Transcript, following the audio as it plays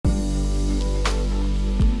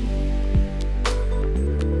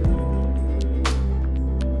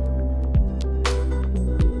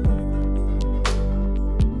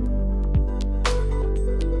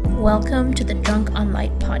the Drunk on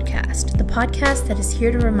Light podcast, the podcast that is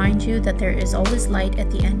here to remind you that there is always light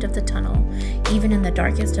at the end of the tunnel, even in the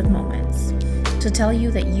darkest of moments, to tell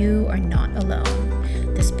you that you are not alone.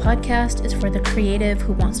 This podcast is for the creative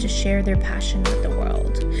who wants to share their passion with the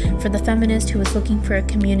world, for the feminist who is looking for a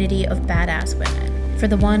community of badass women, for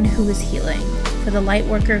the one who is healing, for the light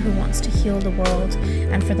worker who wants to heal the world,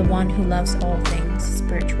 and for the one who loves all things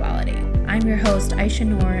spirituality. I'm your host, Aisha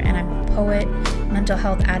Noor, and I'm a poet, mental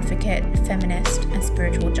health advocate, feminist, and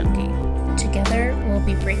spiritual junkie. Together, we'll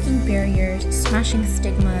be breaking barriers, smashing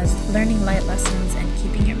stigmas, learning light lessons, and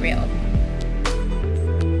keeping it real.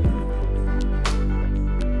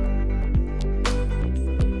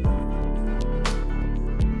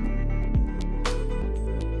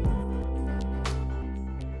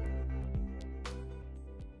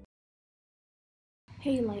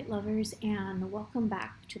 Hey light lovers, and welcome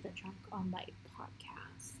back to the Drunk on Light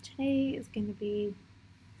podcast. Today is going to be,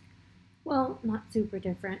 well, not super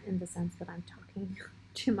different in the sense that I'm talking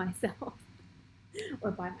to myself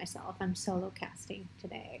or by myself. I'm solo casting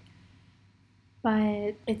today,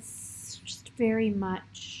 but it's just very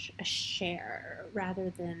much a share rather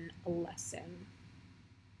than a lesson.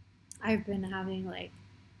 I've been having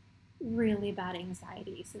really bad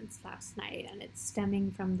anxiety since last night, and it's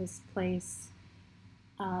stemming from this place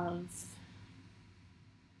of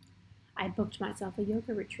I booked myself a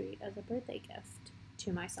yoga retreat as a birthday gift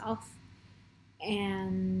to myself,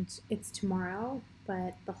 and it's tomorrow,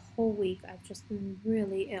 but the whole week I've just been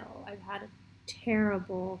really ill. I've had a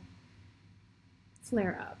terrible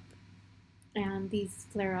flare-up, and these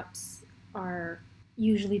flare-ups are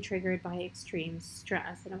usually triggered by extreme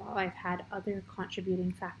stress, and while I've had other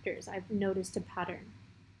contributing factors, I've noticed a pattern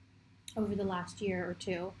over the last year or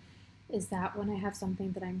two is that when I have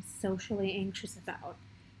something that I'm socially anxious about,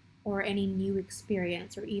 or any new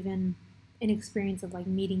experience, or even an experience of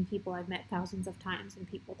meeting people I've met thousands of times and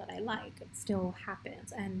people that I like, it still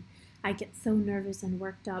happens. And I get so nervous and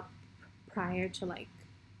worked up prior to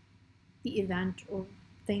the event or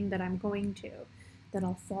thing that I'm going to that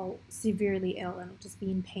I'll fall severely ill and I'll just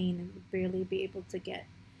be in pain and barely be able to get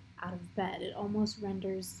out of bed. It almost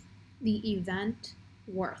renders the event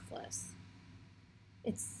worthless.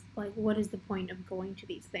 It's what is the point of going to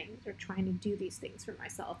these things or trying to do these things for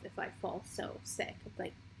myself if I fall so sick?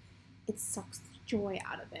 It sucks the joy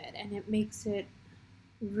out of it, and it makes it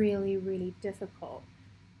really, really difficult.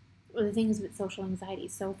 Well, the thing is with social anxiety,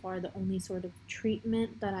 so far the only sort of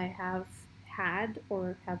treatment that I have had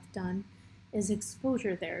or have done is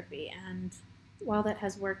exposure therapy, and while that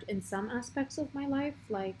has worked in some aspects of my life,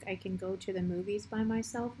 I can go to the movies by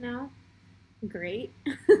myself now, great.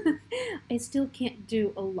 I still can't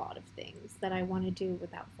do a lot of things that I want to do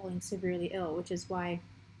without falling severely ill, which is why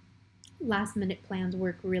last minute plans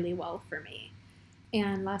work really well for me.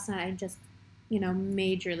 And last night I just,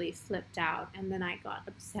 majorly flipped out, and then I got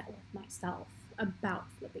upset with myself about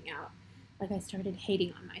flipping out. I started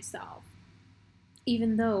hating on myself.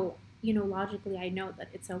 Even though, logically I know that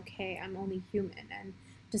it's okay, I'm only human, and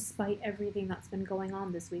despite everything that's been going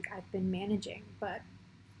on this week, I've been managing, but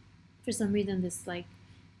for some reason, this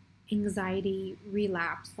anxiety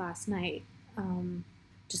relapse last night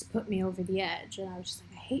just put me over the edge, and I was just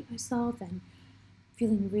I hate myself and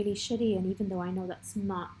feeling really shitty. And even though I know that's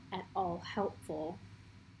not at all helpful,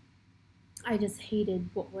 I just hated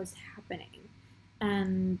what was happening.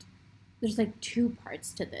 And there's two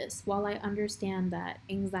parts to this. While I understand that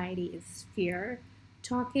anxiety is fear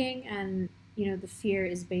talking, and the fear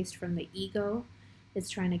is based from the ego, it's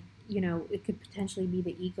trying to it could potentially be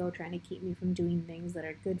the ego trying to keep me from doing things that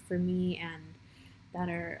are good for me and that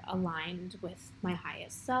are aligned with my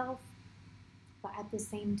highest self. But at the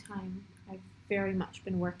same time, I've very much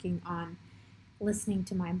been working on listening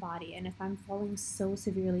to my body. And if I'm falling so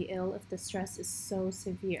severely ill, if the stress is so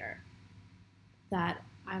severe that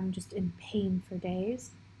I'm just in pain for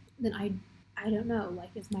days, then I don't know,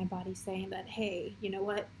 is my body saying that, hey, you know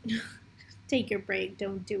what, take your break,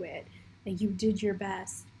 don't do it. You did your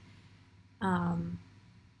best.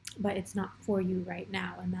 But it's not for you right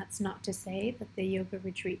now. And that's not to say that the yoga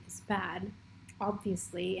retreat is bad.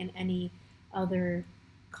 Obviously, in any other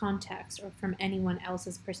context or from anyone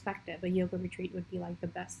else's perspective, a yoga retreat would be the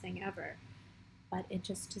best thing ever. But it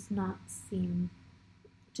just does not seem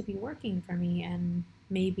to be working for me, and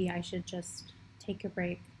maybe I should just take a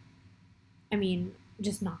break. I mean,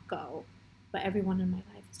 just not go. But everyone in my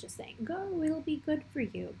life is just saying, go, it'll be good for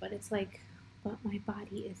you. But it's but my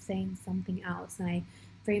body is saying something else, and I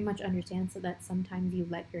very much understand so that sometimes you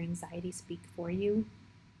let your anxiety speak for you,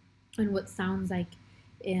 and what sounds like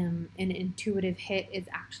an intuitive hit is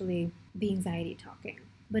actually the anxiety talking.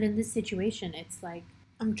 But in this situation, it's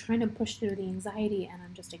I'm trying to push through the anxiety and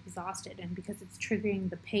I'm just exhausted. And because it's triggering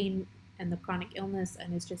the pain and the chronic illness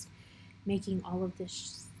and it's just making all of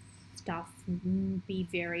this stuff be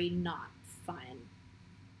very not fun.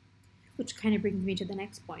 Which kind of brings me to the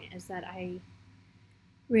next point is that I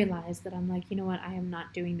realized that I'm like, you know what, I am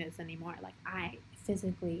not doing this anymore. Like I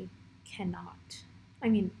physically cannot. I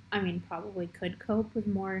mean probably could cope with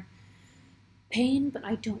more pain, but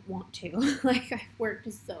I don't want to. Like I've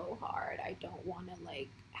worked so hard. I don't want to like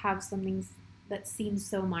have something that seems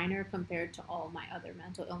so minor compared to all my other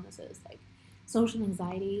mental illnesses like social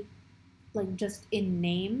anxiety, like just in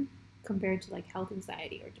name compared to like health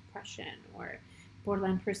anxiety or depression or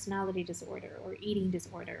borderline personality disorder or eating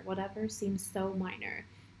disorder, whatever seems so minor.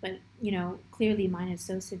 But, clearly mine is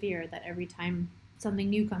so severe that every time something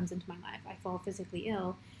new comes into my life, I fall physically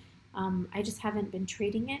ill. I just haven't been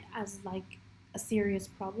treating it as like a serious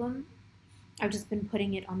problem. I've just been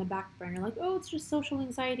putting it on the back burner, like, oh, it's just social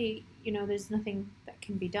anxiety. There's nothing that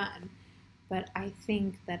can be done. But I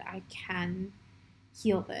think that I can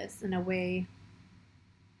heal this in a way,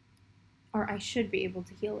 or I should be able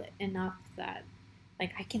to heal it enough that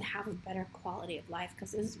like I can have a better quality of life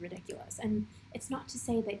because this is ridiculous. And it's not to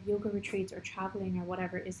say that yoga retreats or traveling or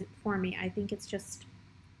whatever isn't for me. I think it's just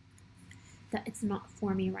that it's not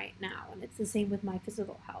for me right now. And it's the same with my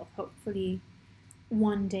physical health. Hopefully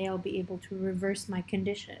one day I'll be able to reverse my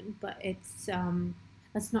condition, but it's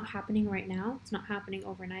that's not happening right now. It's not happening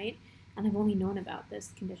overnight, and I've only known about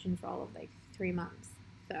this condition for all of like 3 months.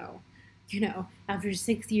 So, after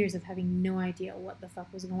 6 years of having no idea what the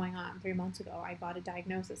fuck was going on, 3 months ago I got a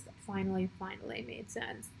diagnosis that finally made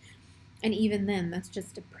sense. And even then, that's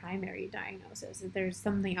just a primary diagnosis. There's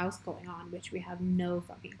something else going on which we have no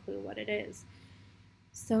fucking clue what it is.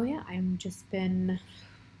 So yeah, I'm just been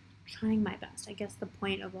trying my best. I guess the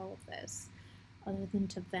point of all of this, other than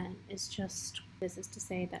to vent, is to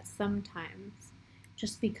say that sometimes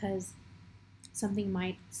just because something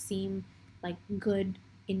might seem like good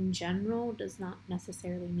in general does not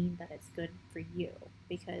necessarily mean that it's good for you.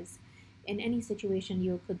 Because in any situation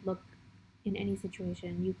you could look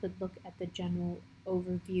at the general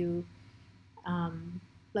overview,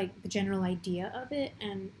 like the general idea of it,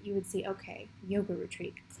 and you would see, okay, yoga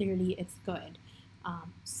retreat, clearly it's good.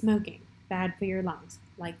 Smoking, bad for your lungs,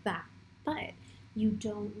 like that. But you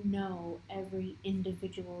don't know every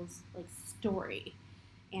individual's like story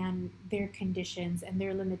and their conditions and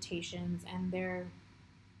their limitations and their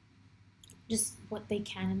just what they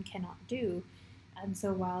can and cannot do. And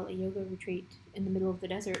so while a yoga retreat in the middle of the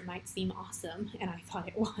desert might seem awesome, and I thought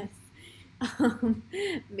it was,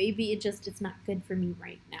 maybe it's not good for me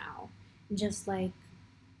right now. Just like,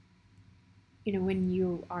 when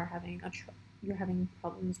you are you're having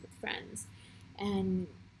problems with friends, and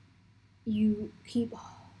you keep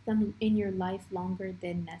them in your life longer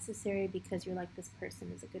than necessary because you're like, this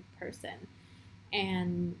person is a good person,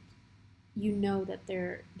 and you know that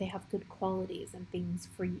they have good qualities and things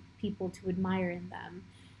for people to admire in them.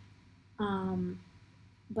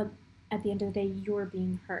 But at the end of the day, you're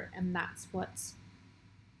being hurt, and that's what's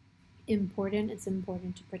important. It's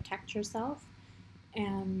important to protect yourself,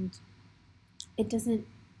 and it doesn't,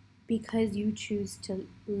 because you choose to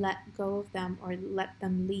let go of them or let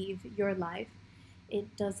them leave your life,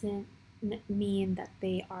 it doesn't mean that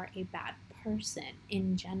they are a bad person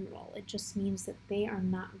in general. It just means that they are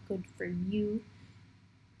not good for you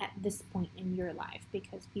at this point in your life,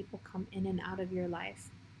 because people come in and out of your life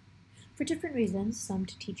for different reasons. Some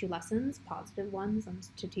to teach you lessons, positive ones, some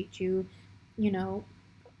to teach you,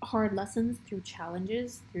 hard lessons through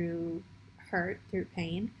challenges, through hurt, through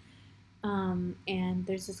pain. And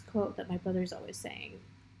there's this quote that my brother's always saying,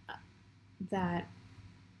 that,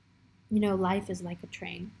 life is like a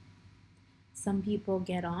train. Some people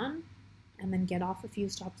get on and then get off a few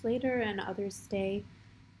stops later, and others stay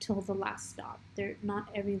till the last stop. Not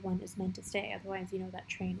everyone is meant to stay, otherwise, that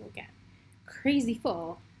train will get crazy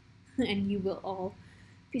full and you will all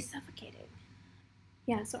be suffocating.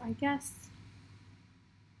 Yeah, so I guess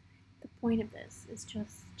the point of this is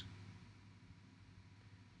just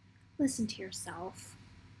listen to yourself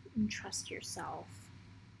and trust yourself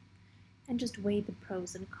and just weigh the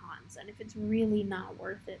pros and cons. And if it's really not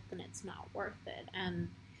worth it, then it's not worth it. And,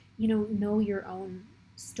 know your own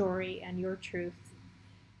story and your truth.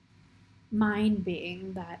 Mine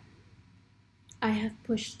being that I have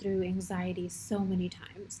pushed through anxiety so many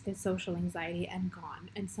times, the social anxiety, and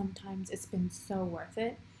gone. And sometimes it's been so worth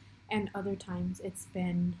it. And other times it's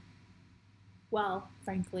been, well,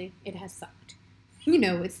 frankly, it has sucked.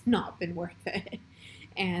 It's not been worth it.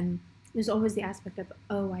 And there's always the aspect of,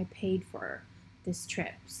 oh, I paid for this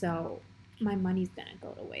trip, so my money's gonna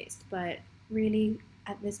go to waste. But really,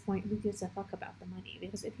 at this point, who gives a fuck about the money?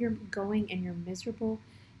 Because if you're going and you're miserable,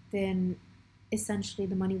 then essentially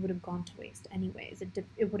the money would have gone to waste anyways.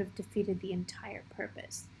 It would have defeated the entire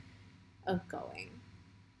purpose of going.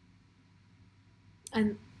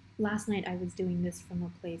 And last night I was doing this from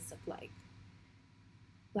a place of like,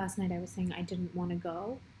 last night I was saying I didn't want to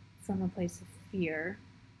go from a place of fear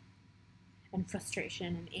and frustration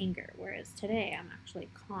and anger, whereas today I'm actually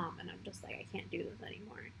calm and I'm just like, I can't do this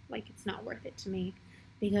anymore. Like, it's not worth it to me,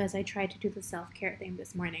 because I tried to do the self-care thing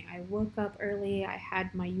this morning. I woke up early, I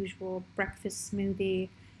had my usual breakfast smoothie,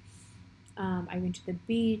 I went to the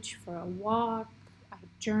beach for a walk, I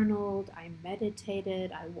journaled, I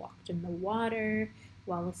meditated, I walked in the water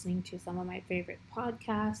while listening to some of my favorite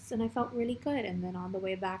podcasts, and I felt really good. And then on the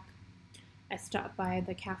way back, I stopped by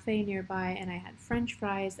the cafe nearby and I had french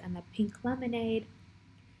fries and a pink lemonade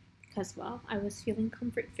because, well, I was feeling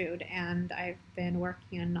comfort food, and I've been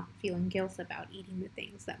working on not feeling guilt about eating the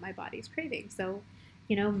things that my body's craving. So,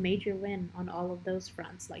 major win on all of those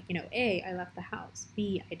fronts. Like, A, I left the house.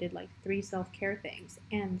 B, I did like 3 self-care things.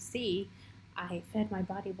 And C, I fed my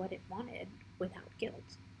body what it wanted without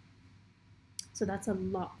guilt. So that's a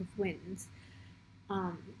lot of wins.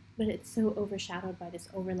 But it's so overshadowed by this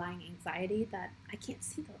overlying anxiety that I can't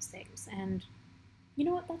see those things. And you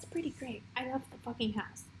know what? That's pretty great. I left the fucking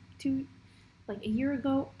house. A year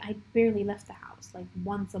ago, I barely left the house, like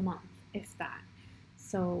once a month, if that.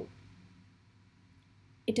 So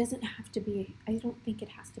it doesn't have to be, I don't think it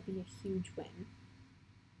has to be a huge win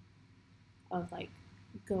of like,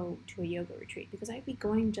 go to a yoga retreat, because I'd be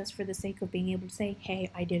going just for the sake of being able to say,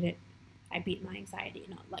 hey, I did it. I beat my anxiety,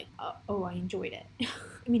 not like, oh, I enjoyed it.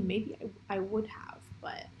 I mean, maybe I would have,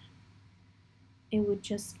 but it would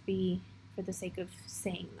just be for the sake of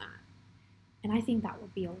saying that. And I think that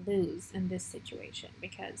would be a lose in this situation,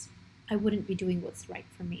 because I wouldn't be doing what's right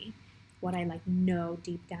for me, what I like know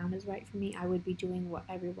deep down is right for me. I would be doing what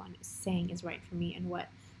everyone is saying is right for me and what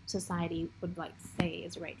society would like say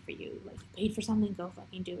is right for you. Like, you paid for something, go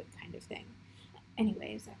fucking do it kind of thing.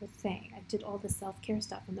 Anyways, I was saying, I did all the self-care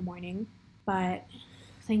stuff in the morning, but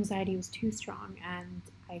the anxiety was too strong, and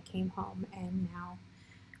I came home and now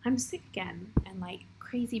I'm sick again and like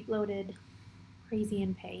crazy bloated, crazy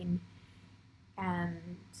in pain,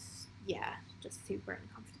 and yeah, just super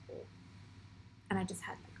uncomfortable. And I just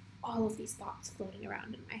had like all of these thoughts floating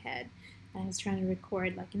around in my head, and I was trying to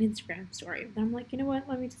record like an Instagram story, but I'm like, you know what,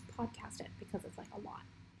 let me just podcast it, because it's like a lot.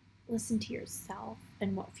 Listen to yourself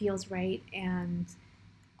and what feels right, and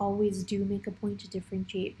always do make a point to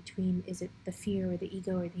differentiate between, is it the fear or the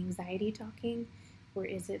ego or the anxiety talking, or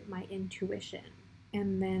is it my intuition?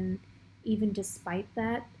 And then even despite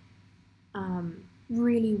that,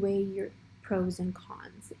 really weigh your pros and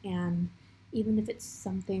cons. And even if it's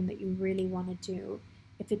something that you really want to do,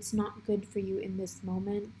 if it's not good for you in this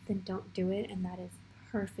moment, then don't do it, and that is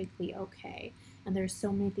perfectly okay. And there's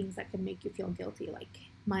so many things that could make you feel guilty, like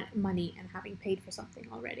money and having paid for something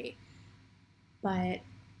already. But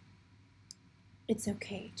it's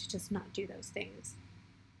okay to just not do those things.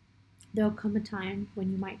 There'll come a time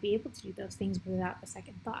when you might be able to do those things without a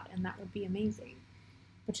second thought, and that would be amazing.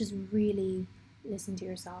 But just really listen to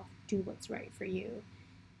yourself, do what's right for you,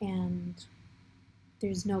 and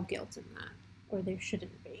there's no guilt in that, or there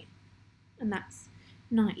shouldn't be. And that's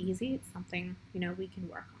not easy. It's something, we can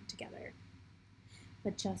work on together.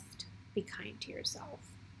 But just be kind to yourself,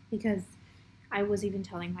 because I was even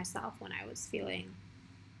telling myself when I was feeling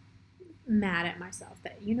mad at myself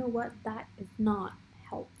that, you know what, that is not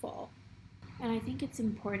helpful. And I think it's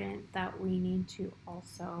important that we need to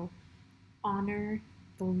also honor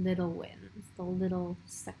the little wins, the little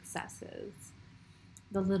successes,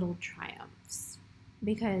 the little triumphs,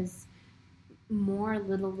 because more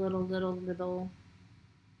little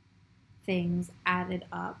things added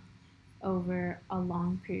up over a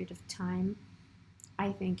long period of time,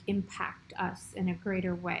 I think, impact us in a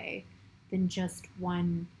greater way than just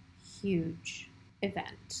one huge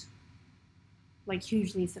event, like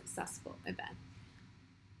hugely successful event.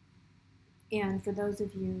 And for those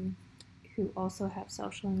of you who also have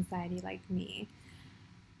social anxiety like me,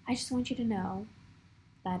 I just want you to know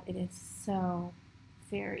that it is so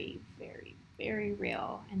very, very, very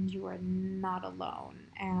real, and you are not alone.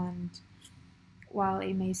 And while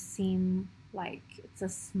it may seem like it's a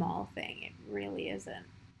small thing, it really isn't.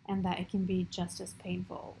 And that it can be just as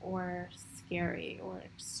painful or scary or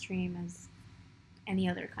extreme as any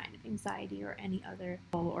other kind of anxiety or any other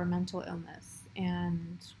or mental illness.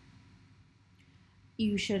 And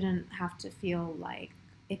you shouldn't have to feel like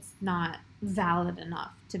it's not valid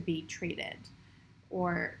enough to be treated,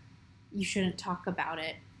 or you shouldn't talk about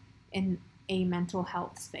it in a mental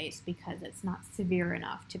health space because it's not severe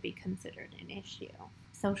enough to be considered an issue.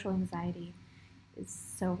 Social anxiety is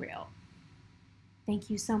so real. Thank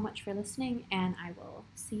you so much for listening, and I will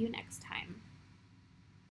see you next time.